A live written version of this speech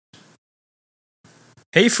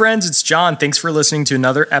Hey friends, it's John. Thanks for listening to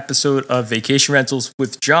another episode of Vacation Rentals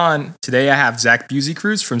with John. Today I have Zach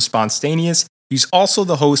Busekrus from Sponstayneous. He's also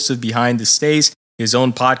the host of Behind the Stays, his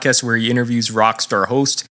own podcast where he interviews rockstar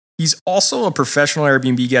hosts. He's also a professional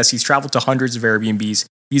Airbnb guest. He's traveled to hundreds of Airbnbs.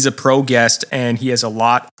 He's a pro guest and he has a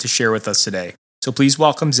lot to share with us today. So please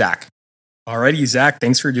welcome Zach. Alrighty, Zach,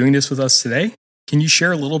 thanks for doing this with us today. Can you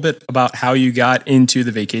share a little bit about how you got into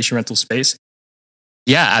the vacation rental space?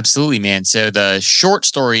 Yeah, absolutely, man. So the short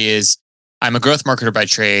story is I'm a growth marketer by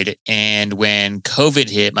trade. And when COVID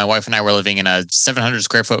hit, my wife and I were living in a 700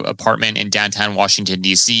 square foot apartment in downtown Washington,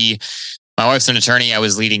 D.C. My wife's an attorney. I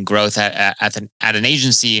was leading growth at an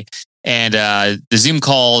agency. And the Zoom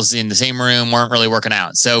calls in the same room weren't really working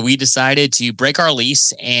out. So we decided to break our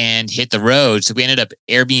lease and hit the road. So we ended up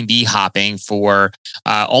Airbnb hopping for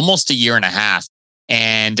almost a year and a half.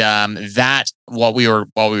 And that while we were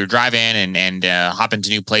driving and hopping to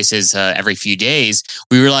new places every few days,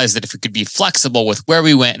 we realized that if we could be flexible with where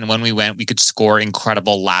we went and when we went, we could score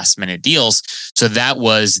incredible last minute deals. So that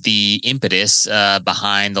was the impetus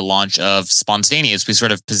behind the launch of Sponstayneous. We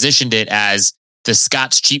sort of positioned it as the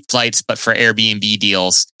Scott's cheap flights, but for Airbnb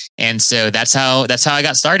deals. And so that's how I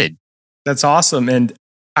got started. That's awesome. And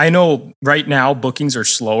I know right now bookings are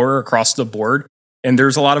slower across the board. And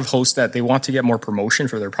there's a lot of hosts that they want to get more promotion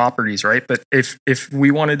for their properties, right? But if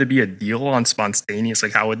we wanted to be a deal on Sponstayneous,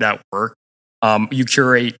 like how would that work? You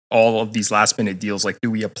curate all of these last minute deals. Like,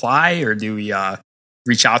 do we apply or do we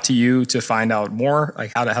reach out to you to find out more?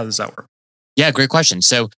 Like, how does that work? Yeah, great question.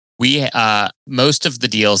 So we most of the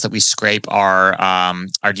deals that we scrape are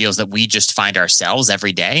deals that we just find ourselves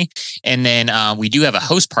every day, and then we do have a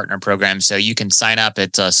host partner program. So you can sign up.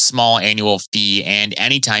 It's a small annual fee, and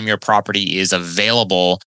anytime your property is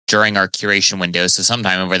available during our curation window, so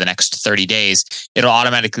sometime over the next 30 days, it'll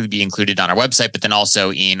automatically be included on our website, but then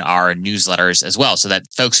also in our newsletters as well, so that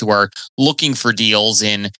folks who are looking for deals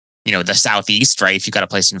in the Southeast, right? If you've got a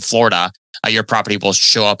place in Florida, your property will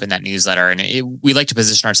show up in that newsletter. And we like to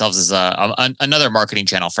position ourselves as another marketing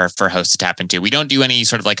channel for hosts to tap into. We don't do any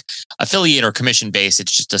sort of like affiliate or commission base.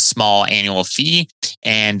 It's just a small annual fee.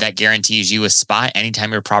 And that guarantees you a spot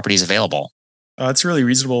anytime your property is available. That's really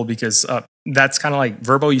reasonable because that's kind of like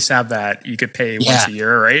Vrbo used to have that. You could pay once a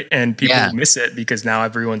year, right? And people miss it because now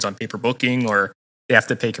everyone's on pay per booking or they have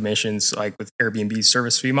to pay commissions like with Airbnb's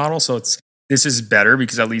service fee model. So this is better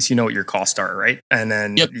because at least you know what your costs are, right? And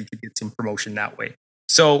then you could get some promotion that way.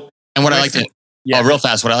 So, and what I like to real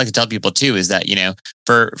fast, what I like to tell people too is that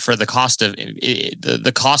for the cost of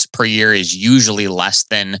the cost per year is usually less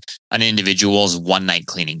than an individual's one night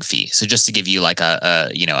cleaning fee. So just to give you like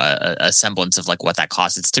a semblance of like what that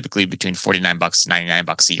costs, it's typically between $49 to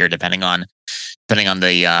 $99 a year, depending on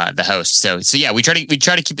the host. So yeah, we try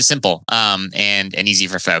to keep it simple and easy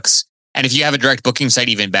for folks. And if you have a direct booking site,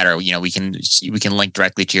 even better. We can link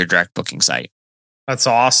directly to your direct booking site. That's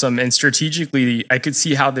awesome. And strategically, I could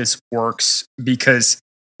see how this works because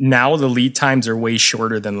now the lead times are way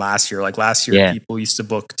shorter than last year. Like last year, people used to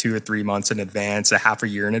book 2 or 3 months in advance, a half a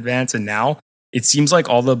year in advance. And now it seems like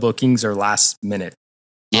all the bookings are last minute.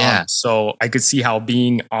 Yeah. So I could see how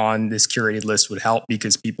being on this curated list would help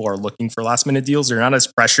because people are looking for last minute deals. They're not as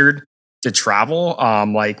pressured to travel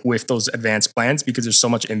like with those advanced plans because there's so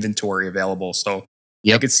much inventory available. So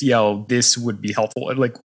I could see how this would be helpful.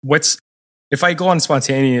 Like if I go on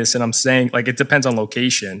Sponstayneous and I'm saying like, it depends on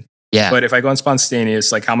location. Yeah. But if I go on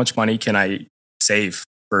Sponstayneous, like how much money can I save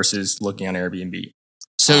versus looking on Airbnb?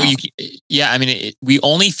 So we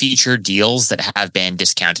only feature deals that have been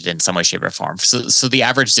discounted in some way, shape, or form. So the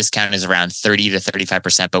average discount is around 30 to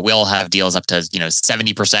 35%, but we'll have deals up to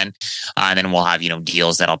 70%, and then we'll have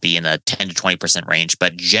deals that'll be in the 10 to 20% range.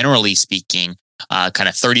 But generally speaking, kind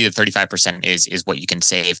of 30 to 35% is what you can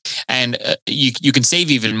save, and you can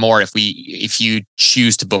save even more if you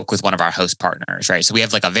choose to book with one of our host partners, right? So we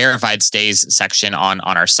have like a verified stays section on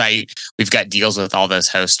our site. We've got deals with all those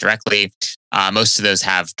hosts directly. Most of those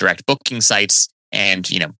have direct booking sites, and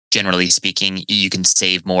generally speaking, you can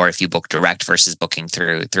save more if you book direct versus booking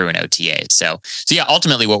through an OTA. So yeah,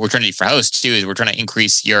 ultimately, what we're trying to do for hosts too is we're trying to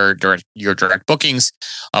increase your direct bookings.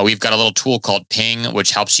 We've got a little tool called Ping,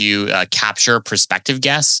 which helps you capture prospective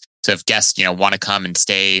guests. So if guests want to come and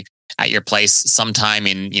stay at your place sometime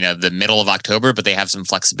in the middle of October, but they have some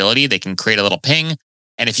flexibility, they can create a little ping.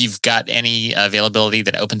 And if you've got any availability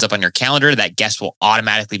that opens up on your calendar, that guest will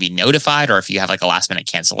automatically be notified, or if you have like a last minute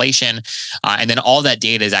cancellation. And then all that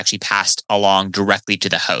data is actually passed along directly to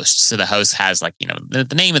the host. So the host has like,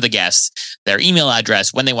 the name of the guest, their email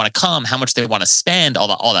address, when they want to come, how much they want to spend,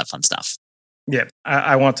 all that fun stuff. Yeah,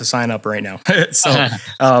 I want to sign up right now. So,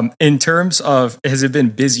 in terms of, has it been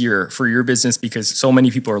busier for your business because so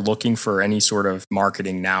many people are looking for any sort of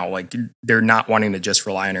marketing now? Like they're not wanting to just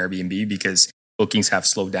rely on Airbnb because bookings have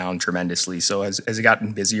slowed down tremendously. So, has it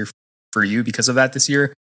gotten busier for you because of that this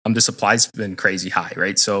year? The supply's been crazy high,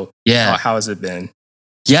 right? So, Yeah. how has it been?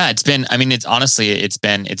 Yeah, it's been. I mean, it's honestly, it's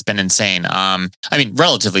been insane. I mean,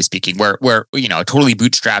 relatively speaking, we're a totally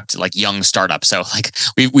bootstrapped like young startup. So like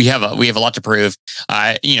we have a lot to prove.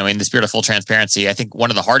 In the spirit of full transparency, I think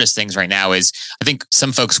one of the hardest things right now is I think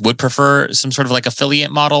some folks would prefer some sort of like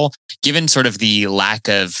affiliate model, given sort of the lack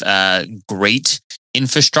of great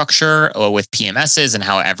infrastructure with PMSs and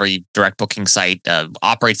how every direct booking site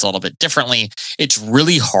operates a little bit differently. It's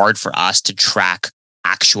really hard for us to track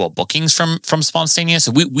actual bookings from Sponstayneous.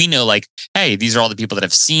 So we know like, hey, these are all the people that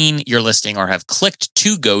have seen your listing or have clicked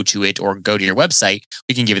to go to it or go to your website.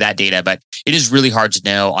 We can give that data, but it is really hard to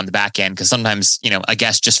know on the back end because sometimes, a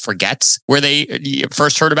guest just forgets where they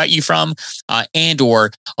first heard about you from, and or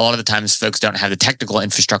a lot of the times folks don't have the technical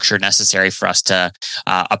infrastructure necessary for us to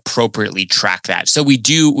appropriately track that. So we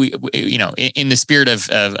in the spirit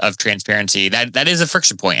of transparency, that is a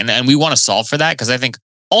friction point, and we want to solve for that because I think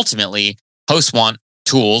ultimately hosts want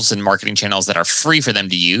tools and marketing channels that are free for them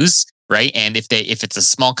to use, right? And if it's a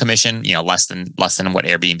small commission, less than what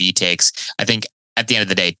Airbnb takes, I think at the end of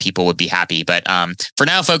the day, people would be happy. But for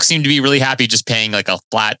now, folks seem to be really happy just paying like a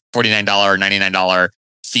flat $49, $99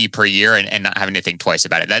 fee per year and not having to think twice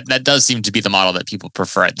about it. That does seem to be the model that people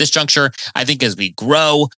prefer at this juncture. I think as we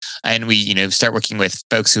grow and we start working with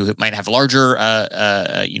folks who might have larger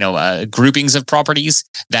groupings of properties,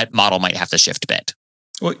 that model might have to shift a bit.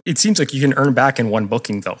 Well, it seems like you can earn back in one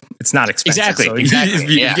booking, though. It's not expensive. Exactly. So exactly. If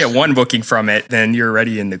you get one booking from it, then you're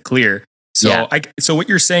already in the clear. So, so what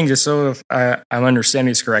you're saying, just so if I'm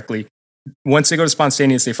understanding this correctly, once they go to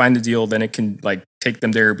Sponstayneous, they find the deal, then it can like take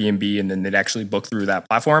them to Airbnb, and then they'd actually book through that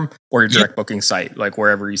platform or your direct booking site, like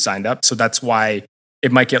wherever you signed up. So that's why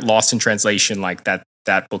it might get lost in translation, like that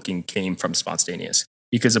booking came from Sponstayneous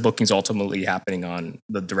because the booking's ultimately happening on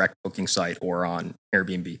the direct booking site or on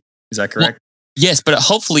Airbnb. Is that correct? Yes, but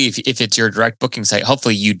hopefully if it's your direct booking site,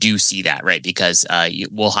 hopefully you do see that, right? Because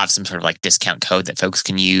we'll have some sort of like discount code that folks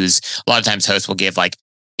can use. A lot of times hosts will give like,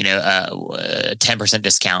 a 10%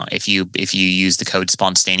 discount if you use the code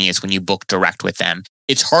Sponstayneous when you book direct with them.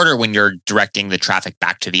 It's harder when you're directing the traffic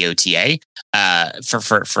back to the OTA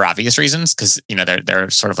for obvious reasons because, they're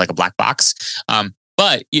sort of like a black box.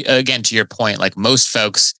 But again, to your point, like most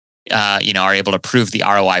folks, are able to prove the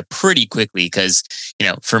ROI pretty quickly because,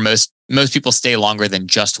 for most people stay longer than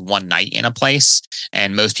just one night in a place,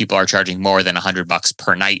 and most people are charging more than $100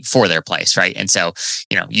 per night for their place, right? And so,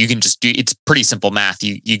 you can just do. It's pretty simple math.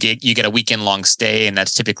 You get a weekend long stay, and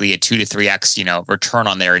that's typically a 2 to 3x, return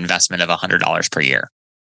on their investment of $100 per year.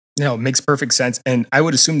 No, it makes perfect sense. And I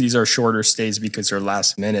would assume these are shorter stays because they're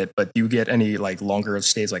last minute. But do you get any like longer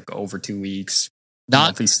stays, like over 2 weeks,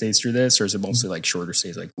 monthly stays through this, or is it mostly like shorter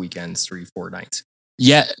stays, like weekends, 3-4 nights?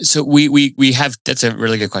 Yeah, so we have, that's a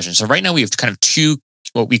really good question. So right now we have kind of two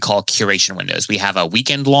what we call curation windows. We have a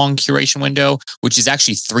weekend long curation window, which is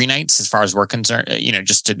actually 3 nights as far as we're concerned,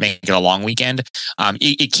 just to make it a long weekend.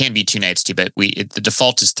 It can be 2 nights too, but the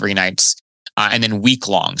default is 3 nights. And then week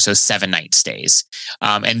long, so 7-night stays.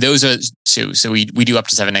 And those are, so we do up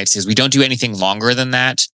to 7-night stays. We don't do anything longer than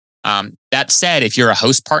that. That said, if you're a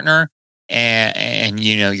host partner, and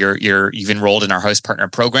you've enrolled in our host partner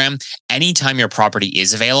program, anytime your property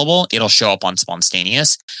is available, it'll show up on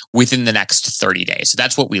Sponstayneous within the next 30 days. So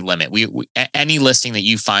that's what we limit. We any listing that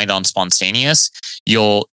you find on Sponstayneous,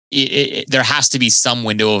 there has to be some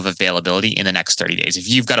window of availability in the next 30 days. If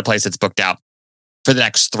you've got a place that's booked out for the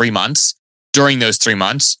next 3 months, during those 3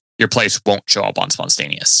 months, your place won't show up on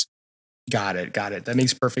Sponstayneous. Got it. That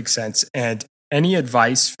makes perfect sense. And any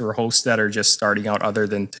advice for hosts that are just starting out other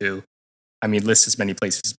than to list as many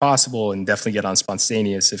places as possible and definitely get on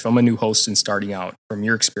Sponstayneous? If I'm a new host and starting out, from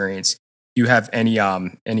your experience, do you have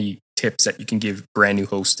any tips that you can give brand new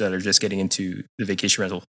hosts that are just getting into the vacation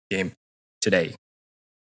rental game today?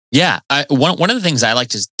 Yeah, one of the things I like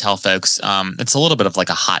to tell folks, it's a little bit of like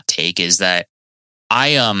a hot take, is that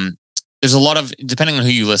there's a lot of, depending on who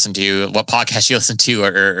you listen to, what podcast you listen to,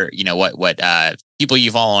 or what people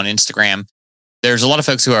you follow on Instagram, there's a lot of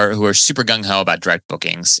folks who are super gung-ho about direct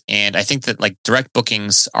bookings. And I think that like direct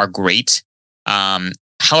bookings are great.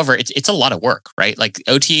 However, it's a lot of work, right? Like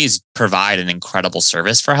OTAs provide an incredible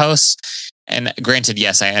service for hosts. And granted,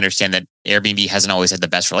 yes, I understand that Airbnb hasn't always had the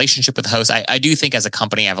best relationship with hosts. I do think as a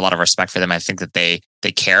company, I have a lot of respect for them. I think that they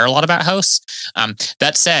care a lot about hosts.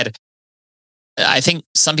 That said, I think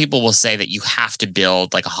some people will say that you have to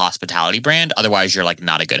build like a hospitality brand. Otherwise, you're like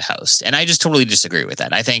not a good host. And I just totally disagree with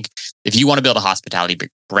that. I think if you want to build a hospitality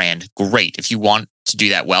brand, great. If you want to do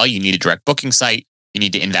that well, you need a direct booking site. You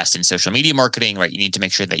need to invest in social media marketing, right? You need to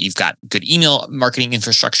make sure that you've got good email marketing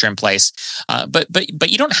infrastructure in place. But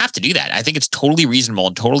you don't have to do that. I think it's totally reasonable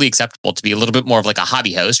and totally acceptable to be a little bit more of like a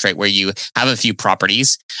hobby host, right? Where you have a few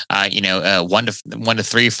properties, one to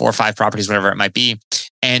three, four, five properties, whatever it might be.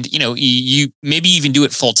 And, you maybe even do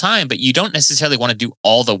it full time, but you don't necessarily want to do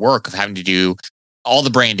all the work of having to do all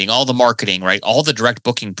the branding, all the marketing, right? All the direct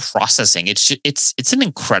booking processing. It's an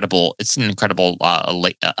incredible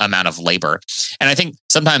amount of labor. And I think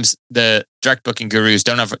sometimes the direct booking gurus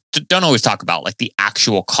don't always talk about like the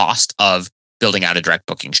actual cost of building out a direct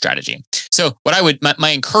booking strategy. So what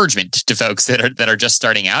my encouragement to folks that are just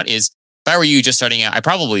starting out is, if I were you just starting out, I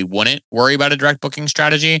probably wouldn't worry about a direct booking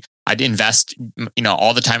strategy. I'd invest,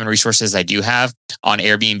 all the time and resources I do have on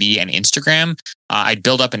Airbnb and Instagram. I'd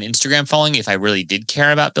build up an Instagram following if I really did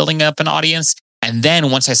care about building up an audience. And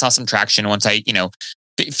then once I saw some traction, once I,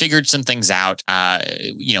 figured some things out,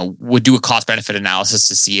 would do a cost benefit analysis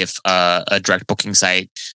to see if a direct booking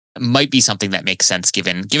site might be something that makes sense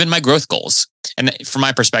given my growth goals. And from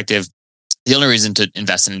my perspective, the only reason to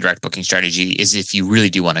invest in a direct booking strategy is if you really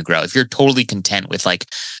do want to grow. If you're totally content with like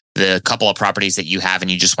the couple of properties that you have and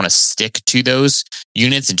you just want to stick to those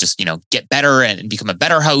units and just, get better and become a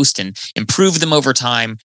better host and improve them over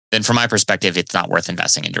time, then from my perspective, it's not worth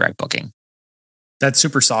investing in direct booking. That's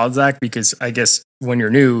super solid, Zach, because I guess when you're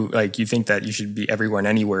new, like you think that you should be everywhere and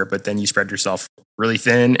anywhere, but then you spread yourself really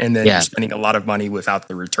thin and then you're spending a lot of money without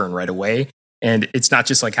the return right away. And it's not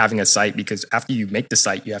just like having a site, because after you make the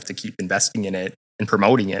site, you have to keep investing in it and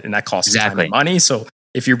promoting it. And that costs time and money. So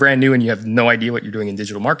if you're brand new and you have no idea what you're doing in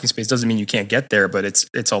digital marketing space, doesn't mean you can't get there, but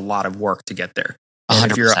it's a lot of work to get there.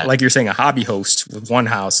 And 100%. If you're, like you're saying, a hobby host with one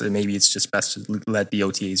house, then maybe it's just best to let the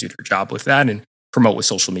OTAs do their job with that and promote with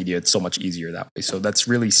social media. It's so much easier that way. So that's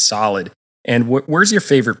really solid. And where's your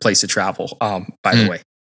favorite place to travel, by the way?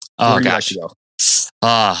 Oh, gosh. Like to go?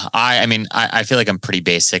 I feel like I'm pretty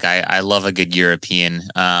basic. I love a good European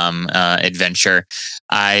adventure.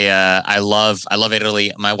 I love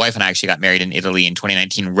Italy. My wife and I actually got married in Italy in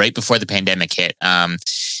 2019, right before the pandemic hit.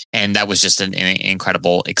 And that was just an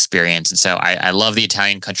incredible experience. And so I love the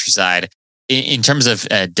Italian countryside. In terms of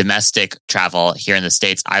domestic travel here in the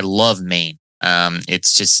States, I love Maine.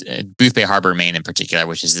 It's just Boothbay Harbor, Maine in particular,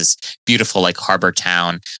 which is this beautiful like harbor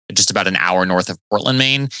town just about an hour north of Portland,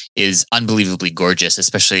 Maine, is unbelievably gorgeous,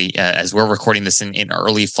 especially as we're recording this in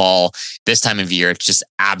early fall. This time of year, it's just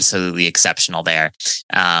absolutely exceptional there.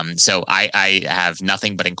 So I have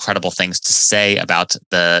nothing but incredible things to say about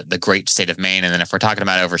the great state of Maine. And then if we're talking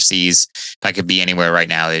about overseas, if I could be anywhere right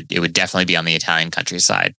now, it would definitely be on the Italian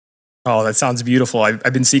countryside. Oh, that sounds beautiful. I've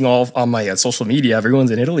been seeing all on my social media. Everyone's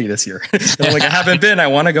in Italy this year. I'm like, I haven't been. I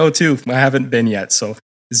want to go too. I haven't been yet. So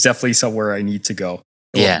it's definitely somewhere I need to go.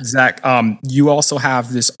 Yeah. Well, Zach, you also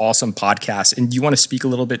have this awesome podcast. And do you want to speak a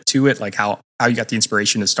little bit to it? Like how you got the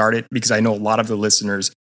inspiration to start it? Because I know a lot of the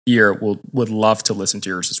listeners here would love to listen to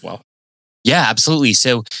yours as well. Yeah, absolutely.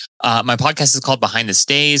 So my podcast is called Behind the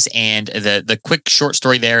Stays. And the quick short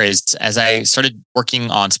story there is, as I started working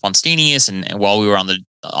on Sponstayneous and while we were on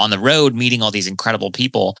the road meeting all these incredible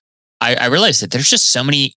people, I realized that there's just so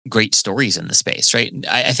many great stories in the space, right?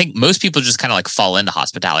 I think most people just kind of like fall into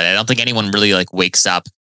hospitality. I don't think anyone really like wakes up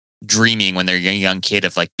dreaming when they're a young kid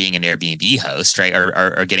of like being an Airbnb host, right?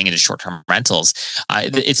 Or getting into short-term rentals.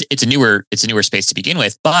 It's a newer space to begin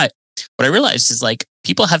with. But what I realized is like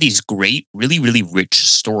people have these great, really, really rich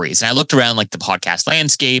stories. And I looked around like the podcast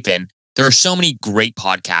landscape, and there are so many great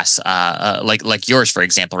podcasts, like yours, for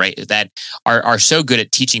example, right, that are so good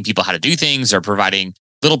at teaching people how to do things or providing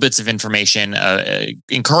little bits of information,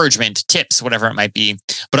 encouragement, tips, whatever it might be.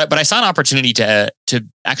 But I saw an opportunity to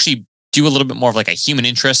actually do a little bit more of like a human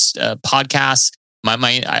interest podcast. I'm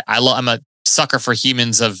a sucker for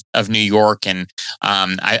Humans of New York, and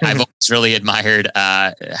I've always really admired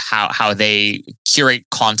how they curate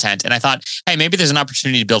content. And I thought, hey, maybe there's an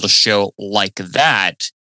opportunity to build a show like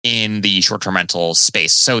that in the short-term rental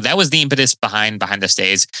space. So that was the impetus behind the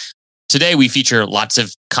Stays. Today, we feature lots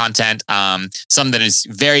of content, some that is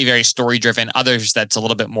very, very story-driven, others that's a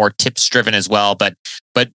little bit more tips-driven as well. But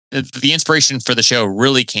the inspiration for the show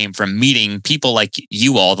really came from meeting people like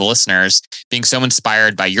you all, the listeners, being so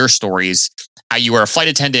inspired by your stories, how you were a flight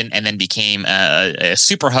attendant and then became a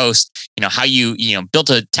super host, how you built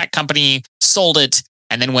a tech company, sold it,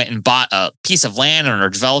 and then went and bought a piece of land and are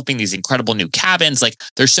developing these incredible new cabins. Like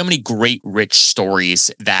there's so many great, rich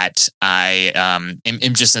stories that I am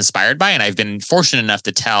just inspired by. And I've been fortunate enough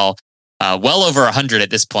to tell well over 100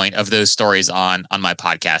 at this point of those stories on my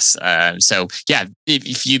podcast. So yeah,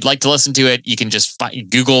 if you'd like to listen to it, you can just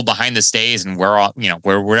Google Behind the Stays, and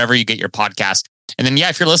wherever you get your podcast. And then, yeah,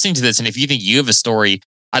 if you're listening to this and if you think you have a story,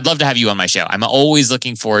 I'd love to have you on my show. I'm always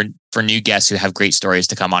looking for new guests who have great stories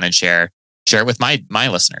to come on and share it with my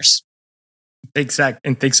listeners. Thanks, Zach.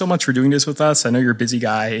 And thanks so much for doing this with us. I know you're a busy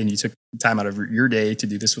guy and you took time out of your day to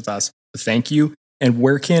do this with us. So thank you. And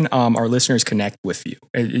where can our listeners connect with you?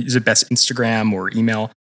 Is it best Instagram or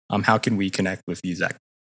email? How can we connect with you, Zach?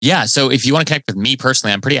 Yeah. So if you want to connect with me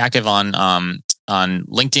personally, I'm pretty active on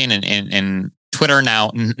LinkedIn and Twitter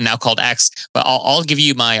now called X, but I'll give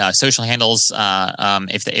you my social handles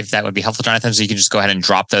if that would be helpful, Jonathan. So you can just go ahead and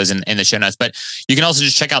drop those in the show notes. But you can also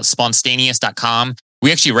just check out Sponstayneous.com.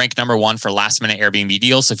 We actually rank number 1 for last minute Airbnb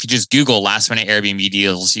deals. So if you just Google last minute Airbnb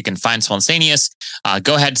deals, you can find Sponstayneous.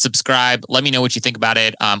 Go ahead and subscribe. Let me know what you think about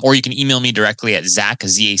it. Or you can email me directly at Zach,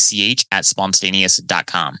 Z-A-C-H, at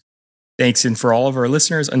Sponstayneous.com. Thanks. And for all of our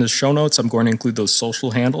listeners, in the show notes, I'm going to include those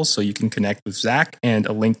social handles so you can connect with Zach and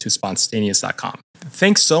a link to Sponstayneous.com.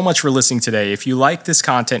 Thanks so much for listening today. If you like this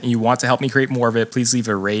content and you want to help me create more of it, please leave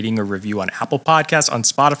a rating or review on Apple Podcasts, on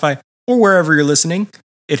Spotify, or wherever you're listening.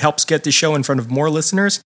 It helps get the show in front of more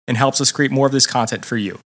listeners and helps us create more of this content for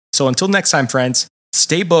you. So until next time, friends,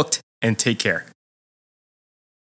 stay booked and take care.